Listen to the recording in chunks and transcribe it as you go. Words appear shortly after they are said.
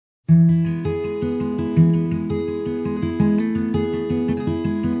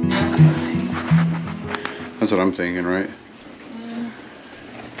That's what I'm thinking, right?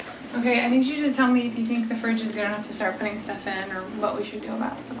 Okay, I need you to tell me if you think the fridge is good enough to start putting stuff in, or what we should do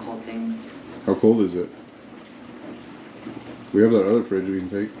about the cold things. How cold is it? We have that other fridge we can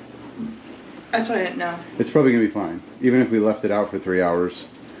take. That's what I didn't know. It's probably gonna be fine, even if we left it out for 3 hours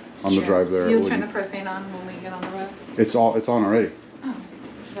on the drive there. You'll turn the propane on when we get on the road. It's on already. Oh,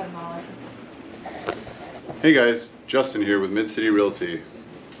 that's not all. Hey guys, Justin here with Mid-City Realty.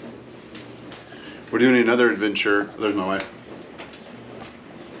 We're doing another adventure. There's my wife.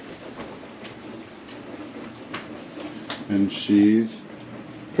 And she's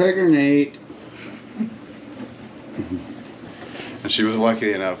pregnant. And she was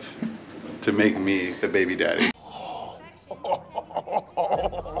lucky enough to make me the baby daddy.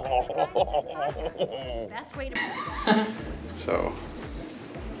 Best way to So,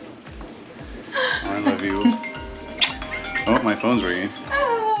 I love you. Oh, my phone's ringing.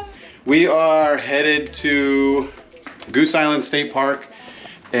 We are headed to Goose Island State Park,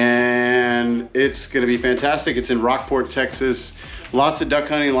 and it's gonna be fantastic. It's in Rockport, Texas. Lots of duck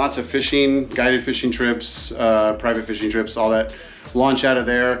hunting, lots of fishing, guided fishing trips, private fishing trips, all that. Launch out of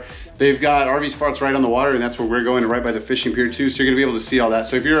there. They've got RV spots right on the water, and that's where we're going, right by the fishing pier too, so you're gonna be able to see all that.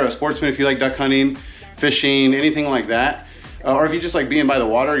 So if you're a sportsman, if you like duck hunting, fishing, anything like that, or if you just like being by the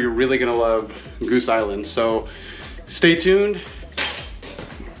water, you're really gonna love Goose Island. So stay tuned.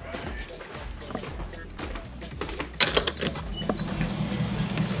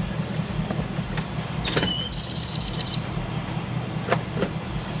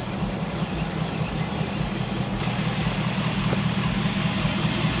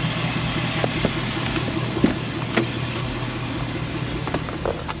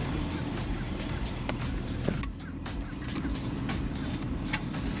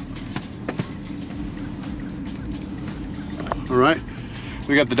 All right,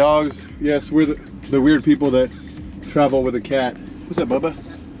 we got the dogs. Yes, we're the weird people that travel with a cat. What's up, Bubba?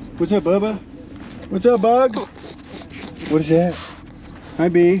 What's up, Bubba? What's up, Bug? What is that? Hi,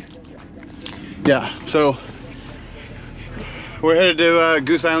 B. Yeah, so we're headed to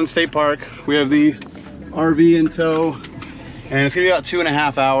Goose Island State Park. We have the RV in tow, and it's gonna be about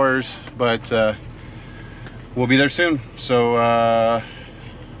 2.5 hours, but we'll be there soon. So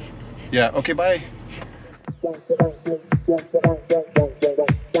yeah, okay, bye.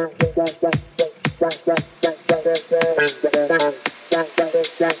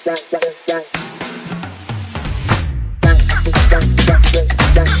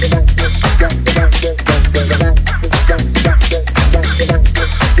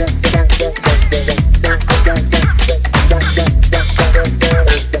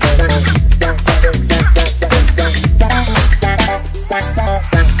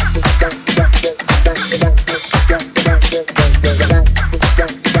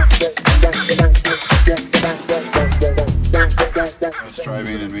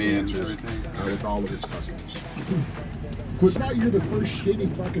 With all of its customers. Was not you the first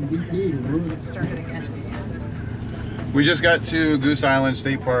shitty fucking VP to ruin it? Start it again. We just got to Goose Island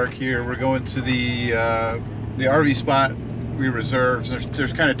State Park here. We're going to the RV spot we reserved.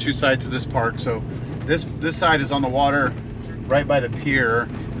 There's kind of two sides to this park. So this side is on the water right by the pier.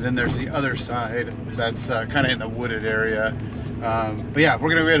 And then there's the other side that's kind of in the wooded area. But yeah, we're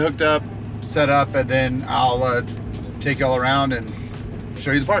gonna get hooked up, set up, and then I'll take y'all around and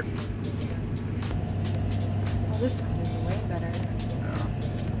show you the park. This one is way better.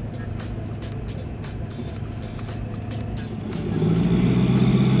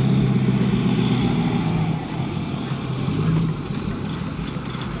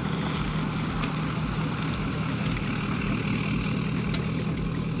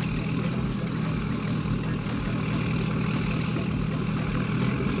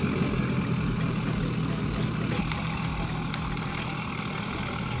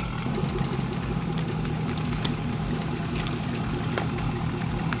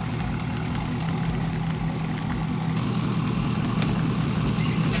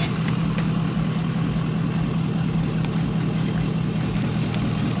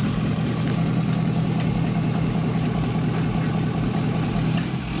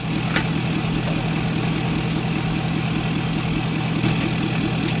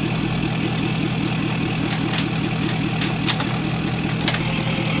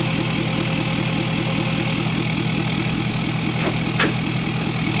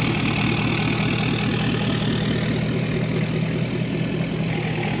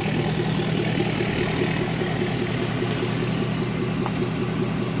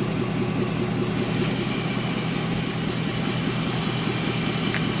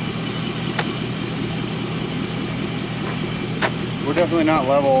 We're definitely not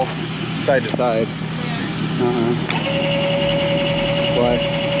level side to side. Why?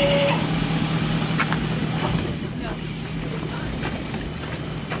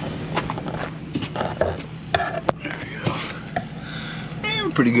 There we go.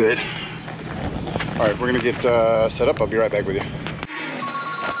 We're pretty good. All right, we're gonna get set up. I'll be right back with you.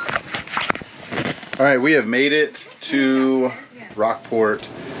 All right, we have made it to Rockport.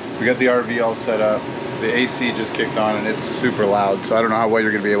 We got the RV all set up. The AC just kicked on and it's super loud, so I don't know how well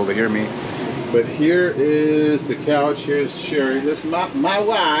you're gonna be able to hear me. But here is the couch. Here's Sherry. This is my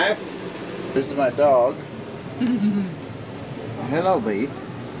wife. This is my dog. Hello, B.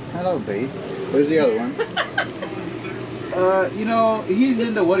 Hello, B. Where's the other one? You know, he's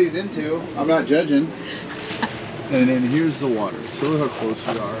into what he's into. I'm not judging. And then here's the water. So look how close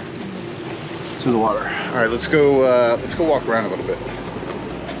we are to the water. All right, let's go walk around a little bit.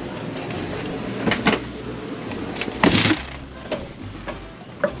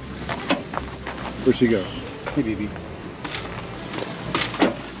 Where'd she go? Hey, baby.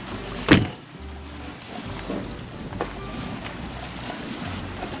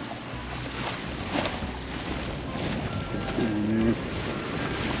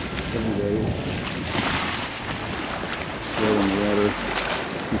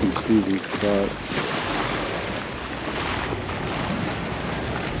 These spots.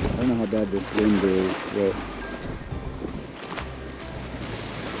 I don't know how bad this wind is, but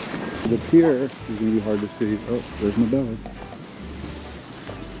the pier is going to be hard to see. Oh, there's my dog.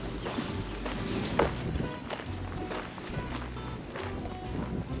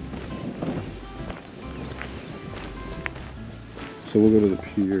 So we'll go to the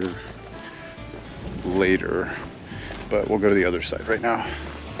pier later, but we'll go to the other side right now.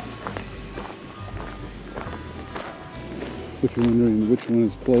 If you're wondering which one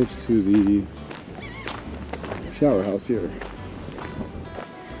is close to the shower house here.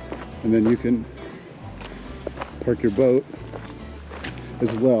 And then you can park your boat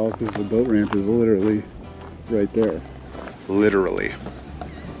as well, because the boat ramp is literally right there. Literally.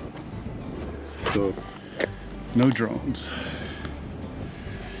 So, no drones.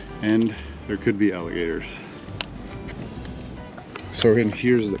 And there could be alligators. So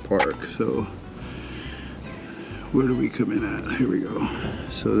here's the park. So where do we come in at? Here we go.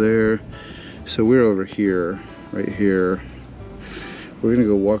 So we're over here, right here. We're gonna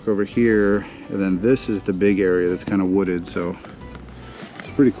go walk over here, and then this is the big area that's kind of wooded, so it's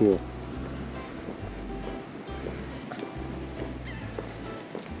pretty cool.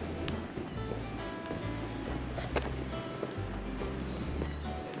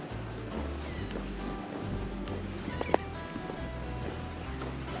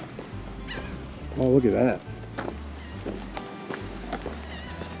 Oh, look at that.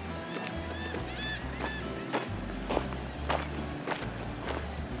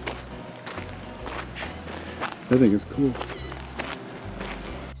 I think it's cool.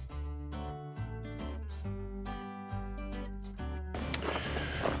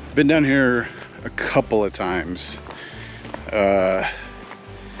 Been down here a couple of times.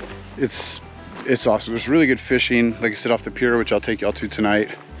 It's awesome. There's really good fishing, like I said, off the pier, which I'll take y'all to tonight.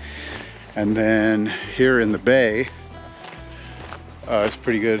 And then here in the bay, it's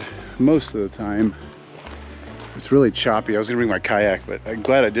pretty good most of the time. It's really choppy. I was gonna bring my kayak, but I'm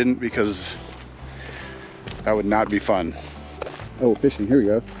glad I didn't, because that would not be fun. Oh, fishing, here we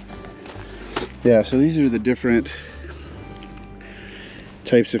go. Yeah, so these are the different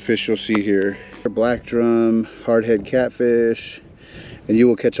types of fish you'll see here. Black drum, hardhead catfish, and you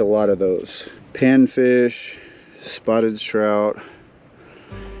will catch a lot of those. Panfish, spotted trout,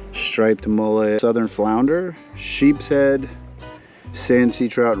 striped mullet, southern flounder, sheep's head, sand sea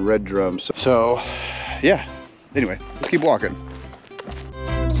trout, and red drum. So yeah, anyway, let's keep walking.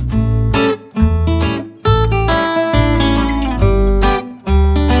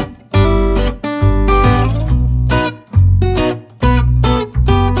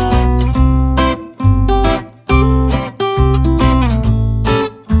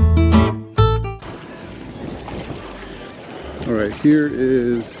 All right, here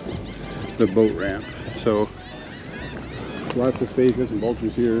is the boat ramp. So lots of space, got some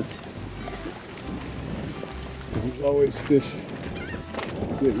vultures here. There's always fish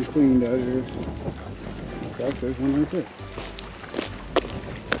getting cleaned out here. In fact, there's one right there.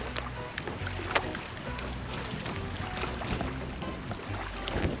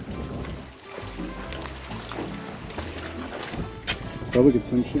 Public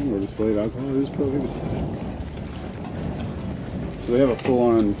consumption or display of alcohol is prohibited. So they have a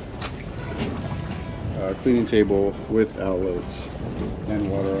full-on cleaning table with outlets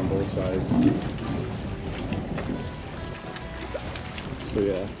and water on both sides. So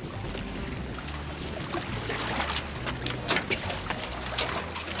yeah.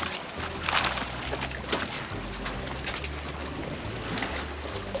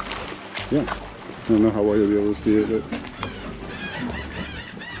 Yeah, I don't know how well you'll be able to see it, but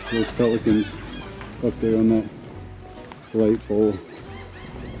those pelicans up there on that light pole.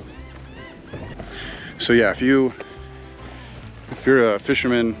 So yeah, if you're a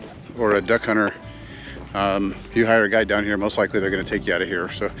fisherman or a duck hunter, you hire a guide down here, most likely they're going to take you out of here.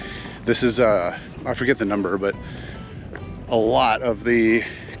 So this is I forget the number, but a lot of the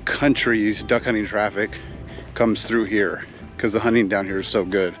country's duck hunting traffic comes through here because the hunting down here is so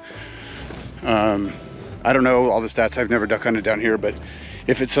good. I don't know all the stats, I've never duck hunted down here, but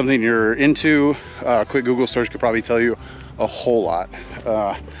if it's something you're into, a quick Google search could probably tell you a whole lot.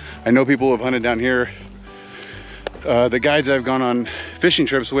 I know people who have hunted down here. The guides I've gone on fishing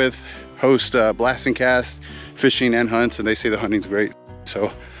trips with host blast and cast, fishing and hunts, and they say the hunting's great.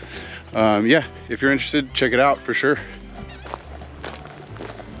 So yeah, if you're interested, check it out for sure.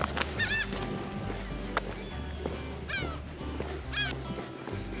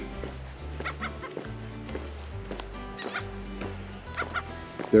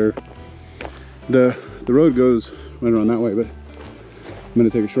 There, the road goes right around that way, but I'm gonna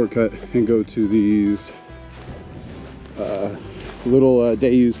take a shortcut and go to these little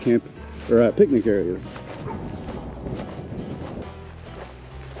day use camp or picnic areas.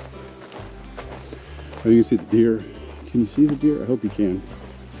 Oh, you can see the deer. Can you see the deer? I hope you can.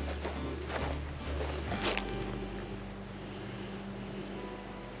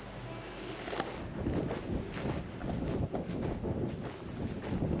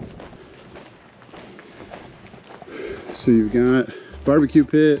 So you've got barbecue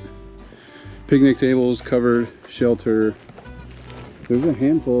pit, picnic tables, covered, shelter. There's a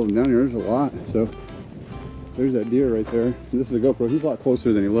handful of them down here, there's a lot. So there's that deer right there. This is a GoPro, he's a lot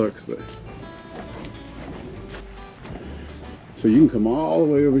closer than he looks, but. So you can come all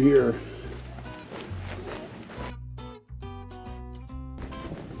the way over here.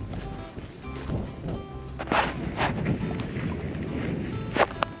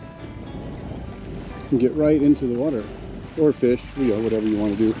 And get right into the water. Or fish, you know, whatever you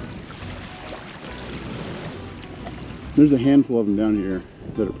want to do. There's a handful of them down here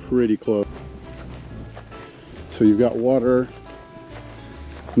that are pretty close. So you've got water,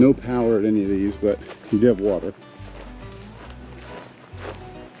 no power at any of these, but you do have water.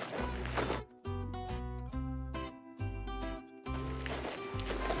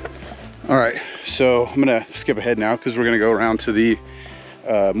 All right, so I'm gonna skip ahead now because we're gonna go around to the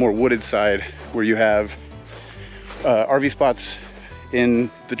more wooded side where you have RV spots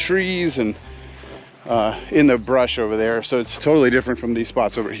in the trees and in the brush over there. So it's totally different from these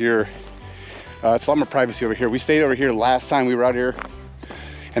spots over here. It's a lot more privacy over here. We stayed over here last time we were out here,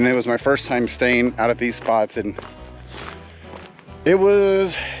 and it was my first time staying out at these spots, and it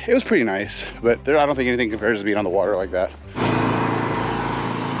was pretty nice, but I don't think anything compares to being on the water like that.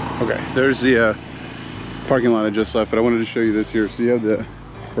 Okay, there's the parking lot I just left, but I wanted to show you this here. So you have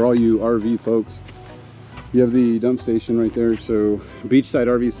for all you RV folks, you have the dump station right there. So beachside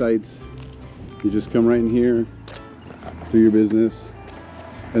RV sites, you just come right in here, do your business,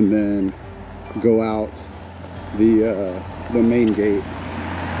 and then go out the main gate.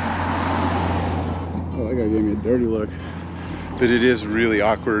 Oh, that guy gave me a dirty look. But it is really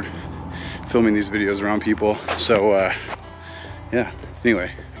awkward filming these videos around people. So yeah,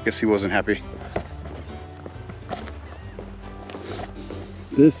 anyway, I guess he wasn't happy.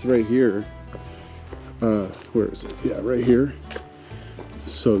 This right here, where is it? Yeah, right here.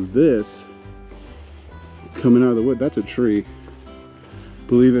 So this, coming out of the wood, that's a tree.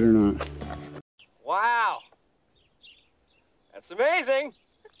 Believe it or not. Wow, that's amazing.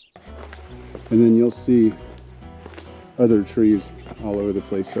 And then you'll see other trees all over the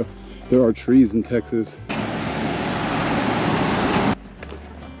place. So there are trees in Texas.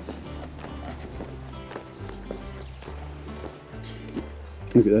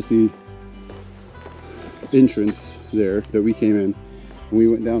 Okay, that's the entrance there that we came in. We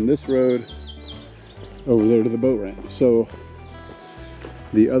went down this road over there to the boat ramp. So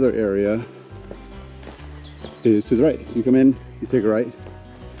the other area is to the right. So you come in, you take a right,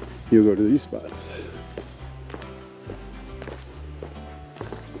 you'll go to these spots.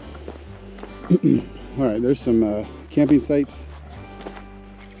 All right, there's some camping sites.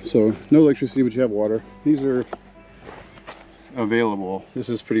 So no electricity, but you have water. These are available. This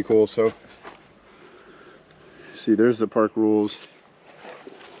is pretty cool. So see, there's the park rules.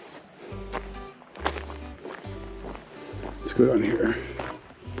 Let's go down here.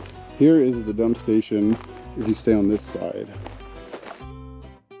 Here is the dump station if you stay on this side.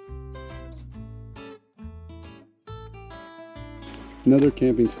 Another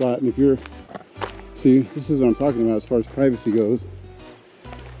camping spot, and if you're, see, this is what I'm talking about as far as privacy goes.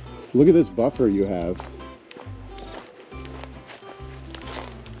 Look at this buffer you have.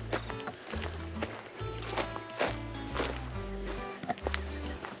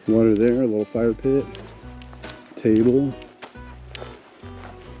 Water there, a little fire pit, table.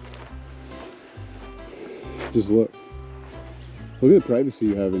 Just look at the privacy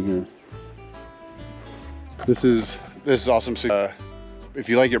you have in here. This is awesome. So, if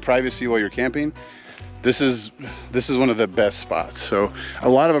you like your privacy while you're camping, this is one of the best spots. So a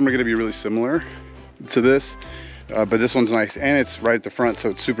lot of them are going to be really similar to this, but this one's nice, and it's right at the front, so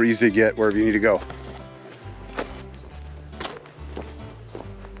it's super easy to get wherever you need to go.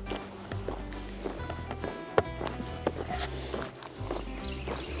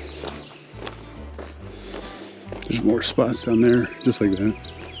 There's more spots down there, just like that.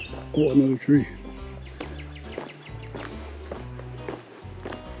 Oh, another tree.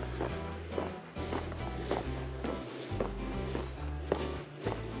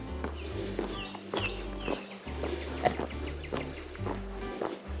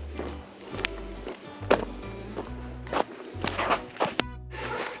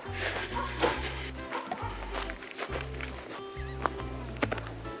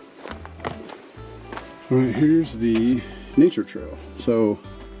 All right, here's the nature trail. So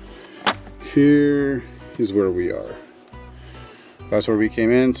here is where we are. That's where we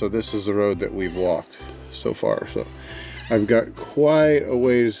came in. So this is the road that we've walked so far. So I've got quite a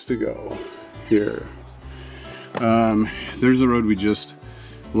ways to go here. There's the road we just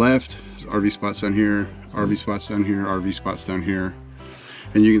left. There's RV spots down here, RV spots down here, RV spots down here.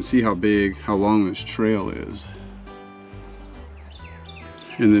 And you can see how big, how long this trail is.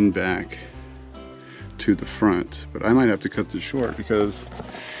 And then back to the front, but I might have to cut this short because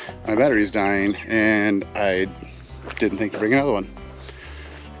my battery's dying and I didn't think to bring another one.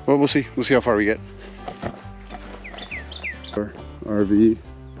 Well, we'll see how far we get. Our RV,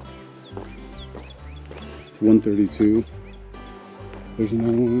 it's 132. There's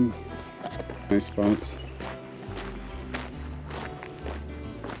another one. Nice spots.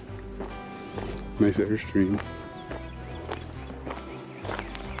 Nice airstream.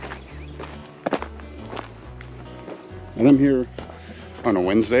 And I'm here on a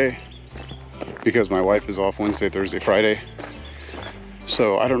Wednesday because my wife is off Wednesday, Thursday, Friday.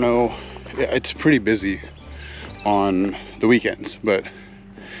 So I don't know, it's pretty busy on the weekends, but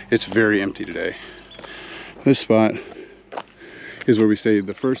it's very empty today. This spot is where we stayed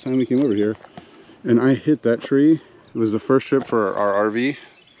the first time we came over here, and I hit that tree. It was the first trip for our RV,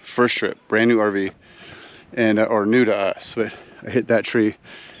 first trip, brand new RV, and or new to us, but I hit that tree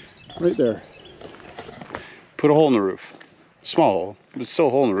right there. Put a hole in the roof. Small hole, but still a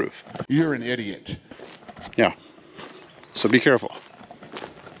hole in the roof. You're an idiot. Yeah. So be careful.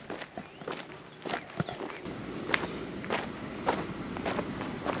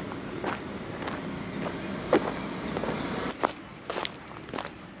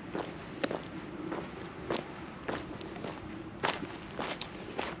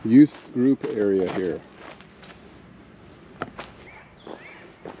 Youth group area here.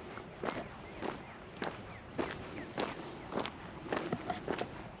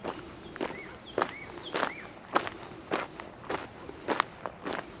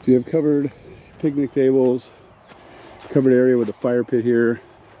 So you have covered picnic tables, covered area with a fire pit here.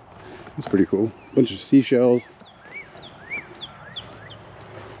 That's pretty cool. Bunch of seashells.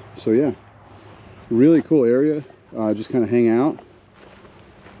 So yeah, really cool area. Just kind of hang out.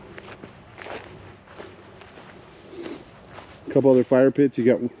 A couple other fire pits. You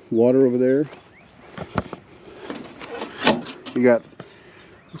got water over there. You got,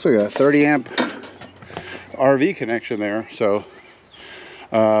 looks like a 30 amp RV connection there. So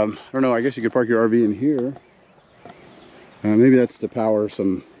I don't know, I guess you could park your RV in here. Maybe that's to power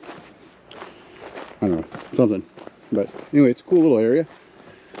some, I don't know, something. But anyway, it's a cool little area.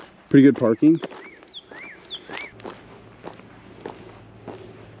 Pretty good parking.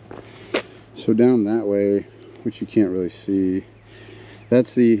 So down that way, which you can't really see,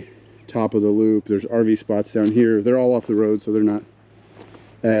 that's the top of the loop. There's RV spots down here. They're all off the road, so they're not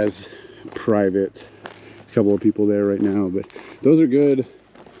as private. A couple of people there right now, but those are good.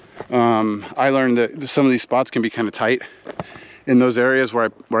 I learned that some of these spots can be kind of tight in those areas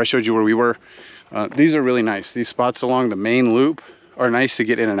where I showed you where we were. These are really nice. These spots along the main loop are nice to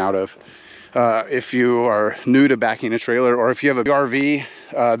get in and out of. If you are new to backing a trailer, or if you have a RV,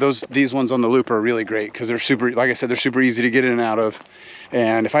 these ones on the loop are really great because they're super, like I said, they're super easy to get in and out of.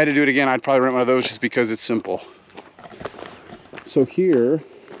 And if I had to do it again, I'd probably rent one of those just because it's simple. So here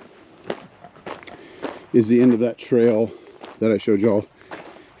is the end of that trail that I showed y'all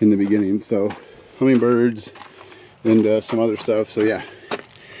in the beginning. So hummingbirds and some other stuff. So yeah,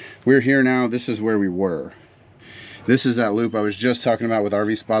 we're here now. This is where we were. This is that loop I was just talking about with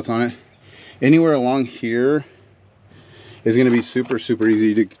RV spots on it. Anywhere along here is going to be super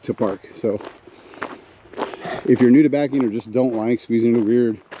easy to park. So if you're new to backing or just don't like squeezing into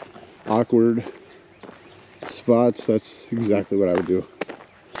weird, awkward spots, that's exactly what I would do.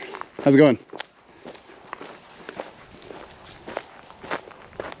 How's it going?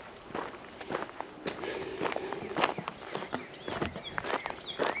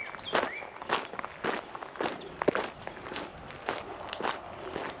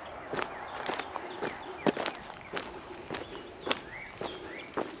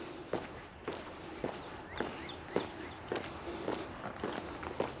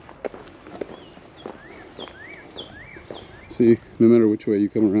 See, no matter which way you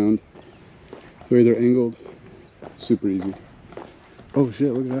come around, the way they're angled, super easy. Oh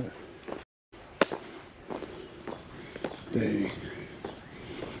shit, look at that. Dang.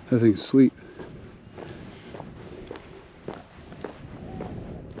 That thing's sweet.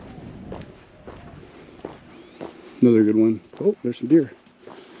 Another good one. Oh, there's some deer.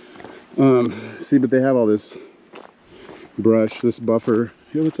 See, but they have all this brush, this buffer.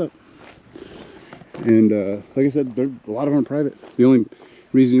 Hey, what's up? And like I said, a lot of them are private. The only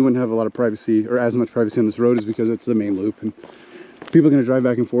reason you wouldn't have a lot of privacy or as much privacy on this road is because it's the main loop and people are going to drive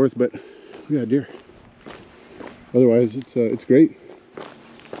back and forth. But we got deer. Otherwise, it's great.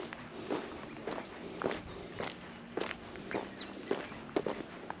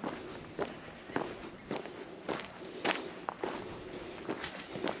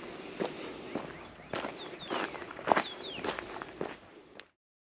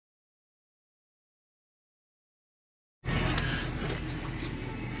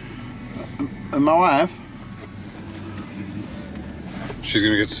 And my wife, she's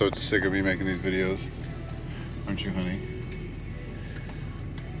gonna get so sick of me making these videos, aren't you, honey?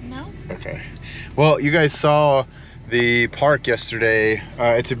 No. Okay. Well, you guys saw the park yesterday.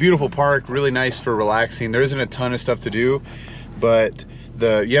 It's a beautiful park, really nice for relaxing. There isn't a ton of stuff to do, but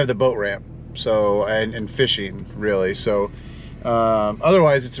you have the boat ramp, so and fishing really. So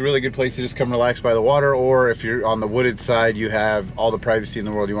otherwise, it's a really good place to just come relax by the water, or if you're on the wooded side, you have all the privacy in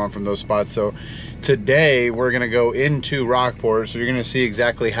the world you want from those spots. So today we're gonna go into Rockport, so you're gonna see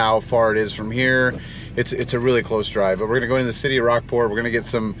exactly how far it is from here. It's a really close drive, but we're gonna go into the city of Rockport. We're gonna get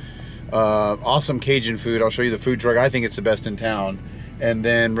some awesome Cajun food. I'll show you the food truck. I think it's the best in town. And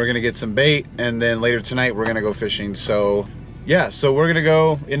then we're gonna get some bait, and then later tonight we're gonna go fishing. So yeah, so we're gonna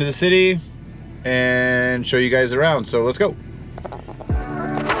go into the city and show you guys around. So let's go.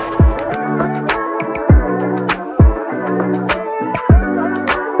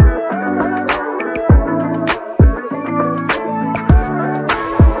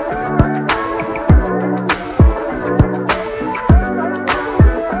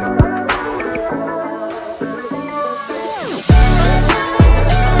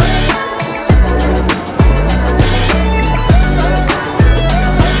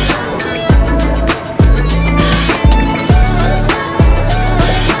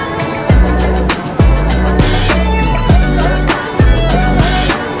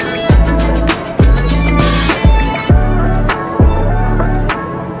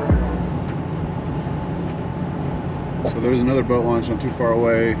 There's another boat launch not too far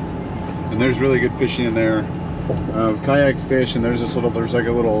away, and there's really good fishing in there. I've kayaked fish, and there's like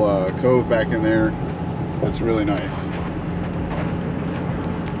a little cove back in there that's really nice.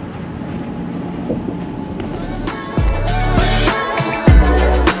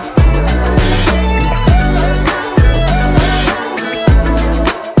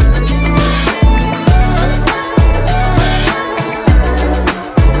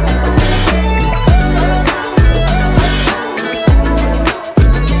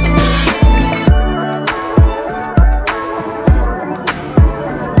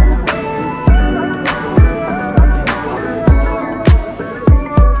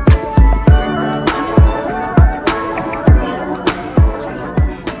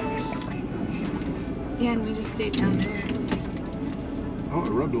 Yeah, and we just stayed down there. Oh, it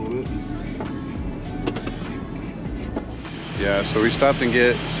rubbed a little bit. Yeah, so we stopped and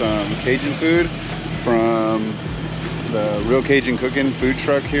get some Cajun food from the Real Cajun Cooking food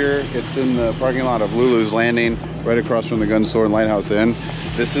truck here. It's in the parking lot of Lulu's Landing, right across from the gun store and Lighthouse Inn.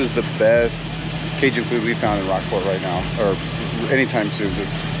 This is the best Cajun food we found in Rockport right now, or anytime soon.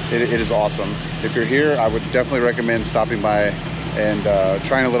 It is awesome. If you're here, I would definitely recommend stopping by and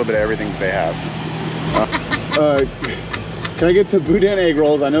trying a little bit of everything that they have. Can I get the boudin egg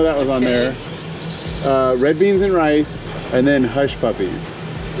rolls? I know that was on there. red beans and rice, and then hush puppies.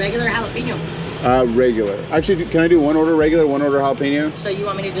 Regular jalapeno. Regular. Actually, can I do one order regular, one order jalapeno? So you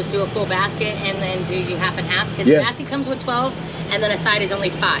want me to just do a full basket and then do you half and half? Because Yeah. the basket comes with 12 and then a side is only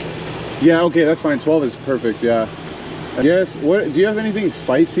 5. Yeah, okay, that's fine. 12 is perfect, yeah. Yes, what, do you have anything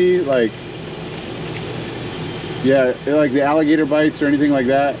spicy? Like, yeah, like the alligator bites or anything like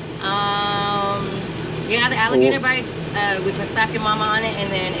that? Yeah, the alligator bites, we put Stack Your Mama on it,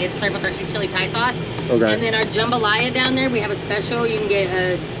 and then it's served with our sweet chili Thai sauce. Okay. And then our jambalaya down there, we have a special. You can get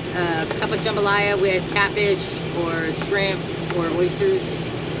a cup of jambalaya with catfish or shrimp or oysters.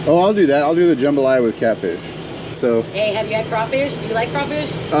 Oh, I'll do that. I'll do the jambalaya with catfish. So. Hey, have you had crawfish? Do you like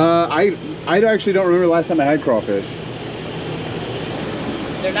crawfish? I actually don't remember the last time I had crawfish.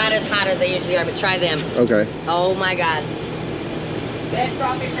 They're not as hot as they usually are, but try them. Okay. Oh my God. Best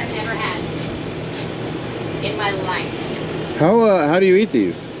crawfish I've ever had in my life. How do you eat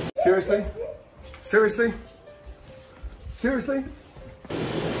these? Seriously? Seriously? Seriously?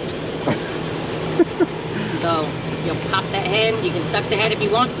 So you'll pop that head. You can suck the head if you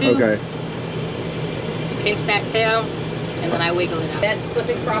want to. Okay. Pinch that tail, and then I wiggle it out. Best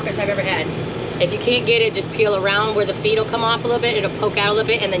flipping crawfish I've ever had. If you can't get it, just peel around where the feet will come off a little bit. It'll poke out a little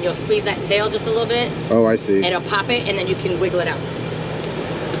bit, and then you'll squeeze that tail just a little bit. Oh, I see. And it'll pop it, and then you can wiggle it out.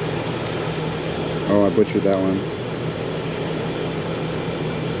 Oh, I butchered that one.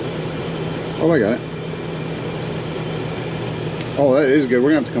 Oh, I got it. Oh, that is good. We're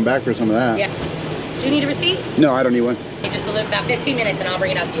gonna have to come back for some of that. Yeah. Do you need a receipt? No, I don't need one. You just deliver about 15 minutes, and I'll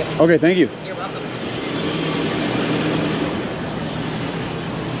bring it out to you. Okay, thank you. You're welcome.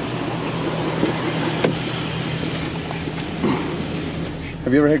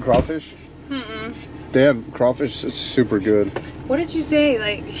 Have you ever had crawfish? Mm-mm. They have crawfish. It's super good. What did you say?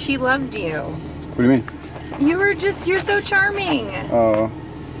 Like, she loved you. What do you mean? You're so charming. Oh,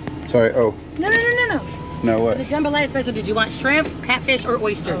 sorry. Oh, No. no, what? The jambalaya special, did you want shrimp, catfish, or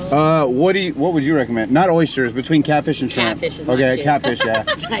oysters? What would you recommend? Not oysters, between catfish and shrimp. Catfish is my okay, shit. catfish, yeah.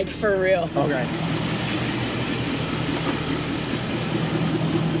 Like, for real. Okay.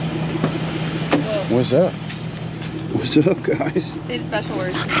 What's up? What's up, guys? Say the special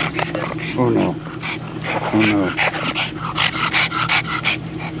words. Oh no. Oh no.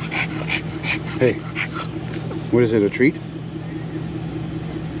 Hey, what is it, a treat?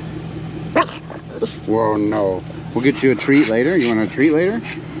 Whoa, no. We'll get you a treat later. You want a treat later?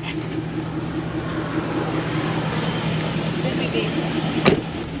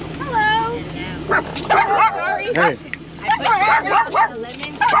 Hello. Sorry. Hey.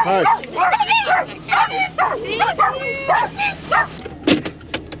 Hush.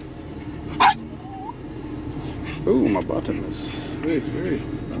 Ooh, my button is very scary.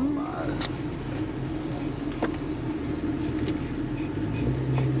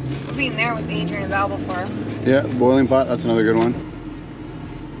 We'll be in there with Adrian and Val before. Yeah, boiling pot, that's another good one.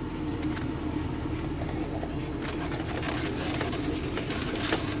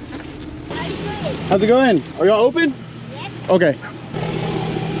 How's it going? Are y'all open? Yes. Okay.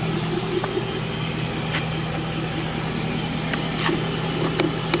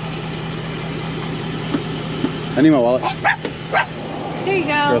 I need my wallet. There you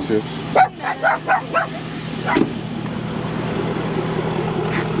go. Gracias.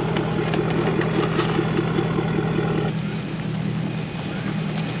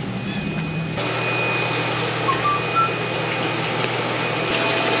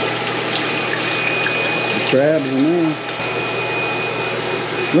 Crabs in there.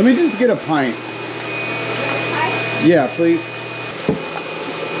 Let me just get a pint. Yeah, please.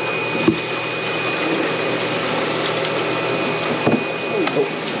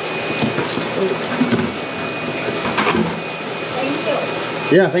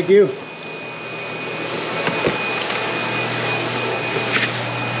 Yeah, thank you.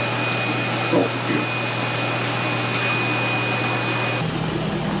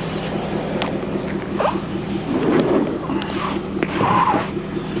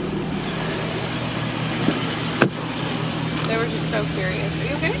 They were just so curious. Are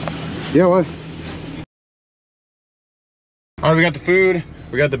you okay? Yeah, what? All right, we got the food,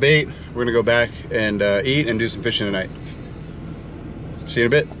 we got the bait. We're gonna go back and eat and do some fishing tonight. See you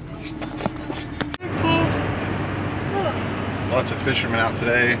in a bit. Lots of fishermen out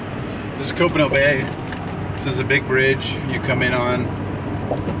today. This is Copano Bay. This is a big bridge you come in on.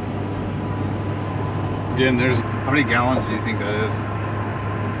 Again, there's, how many gallons do you think that is?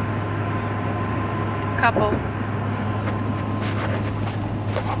 Couple.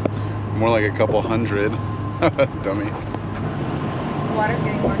 More like a couple hundred. Dummy. The water's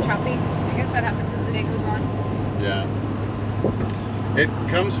getting more choppy. I guess that happens as the day goes on. Yeah. It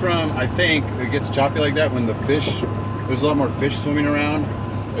comes from, I think, it gets choppy like that when the fish, there's a lot more fish swimming around,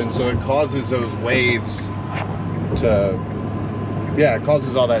 and so it causes those waves to, yeah, it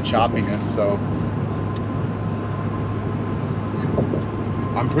causes all that choppiness. So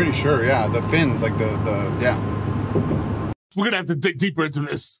I'm pretty sure, yeah, the fins, like the yeah. We're gonna have to dig deeper into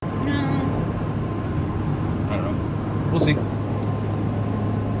this. No. I don't know. We'll see. I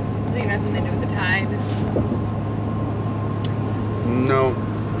think that's something to do with the tide. No.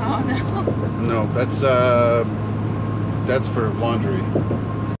 Oh no. No, that's for laundry.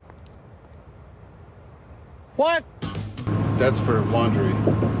 What? That's for laundry.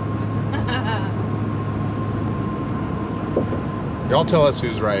 Y'all tell us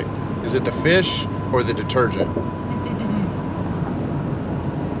who's right. Is it the fish or the detergent?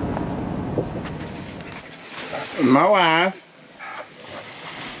 My wife.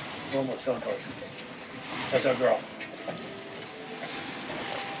 Almost done, folks. That's our girl.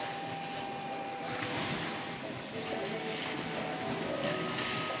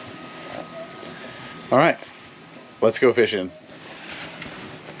 All right, let's go fishing.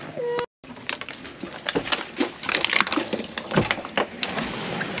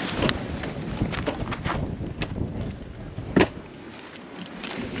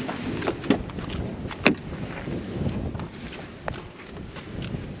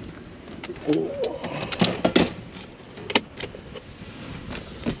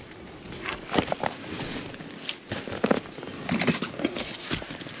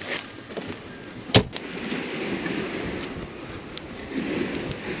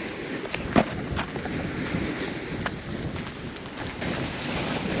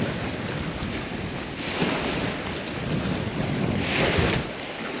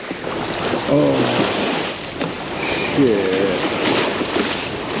 Oh, shit.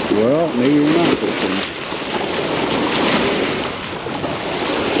 Well, maybe we're not fishing.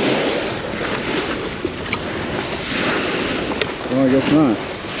 Well, I guess not.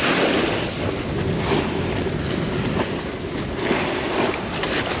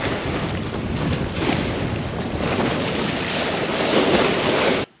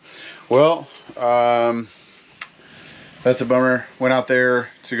 Well, that's a bummer. Went out there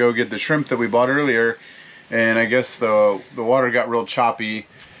to go get the shrimp that we bought earlier, and I guess the water got real choppy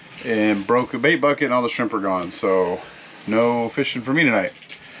and broke the bait bucket and all the shrimp are gone. So no fishing for me tonight.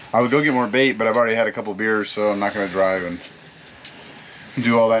 I would go get more bait, but I've already had a couple beers, so I'm not going to drive and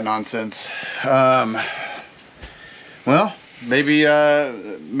do all that nonsense. Well, maybe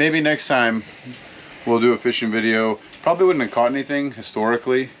next time we'll do a fishing video. Probably wouldn't have caught anything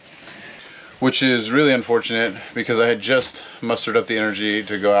historically, which is really unfortunate because I had just mustered up the energy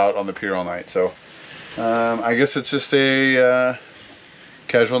to go out on the pier all night. So I guess it's just a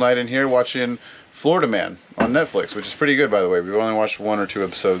casual night in here watching Florida Man on Netflix, which is pretty good, by the way. We've only watched 1 or 2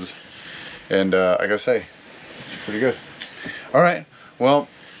 episodes, and I gotta say, it's pretty good. All right, well,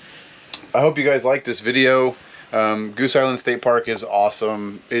 I hope you guys like this video. Goose Island State Park is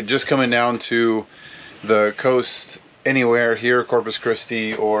awesome. It just coming down to the coast anywhere here, Corpus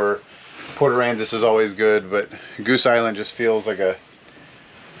Christi or Port Aransas is always good, but Goose Island just feels like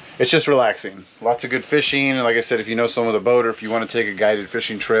it's just relaxing. Lots of good fishing, and like I said, if you know someone with a boat or if you want to take a guided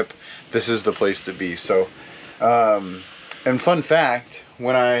fishing trip, this is the place to be. So, and fun fact,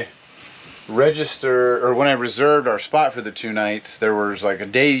 when I reserved our spot for the 2 nights, there was like a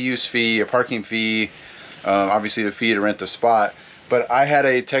day use fee, a parking fee, obviously the fee to rent the spot, but I had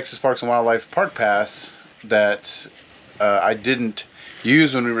a Texas Parks and Wildlife Park Pass that I didn't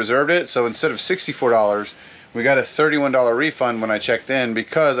use when we reserved it. So instead of $64, we got a $31 refund when I checked in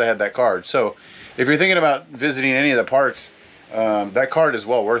because I had that card. So if you're thinking about visiting any of the parks, that card is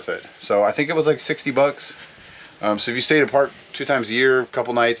well worth it. So I think it was like 60 bucks. So if you stay at a park 2 times a year,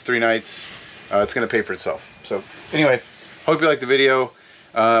 couple nights, 3 nights, it's gonna pay for itself. So anyway, hope you liked the video.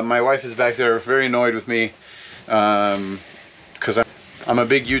 My wife is back there very annoyed with me because I'm a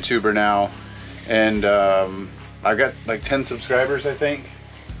big YouTuber now, and I got like 10 subscribers, I think.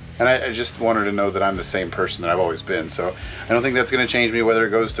 And I just want her to know that I'm the same person that I've always been. So I don't think that's going to change me, whether it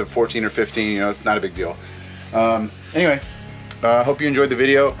goes to 14 or 15, you know, it's not a big deal. Anyway, hope you enjoyed the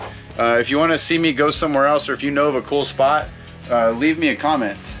video. If you want to see me go somewhere else, or if you know of a cool spot, leave me a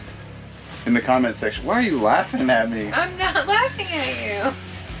comment in the comment section. Why are you laughing at me? I'm not laughing at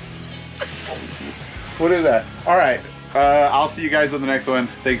you. What is that? All right, I'll see you guys on the next one.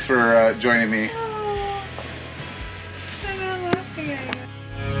 Thanks for joining me.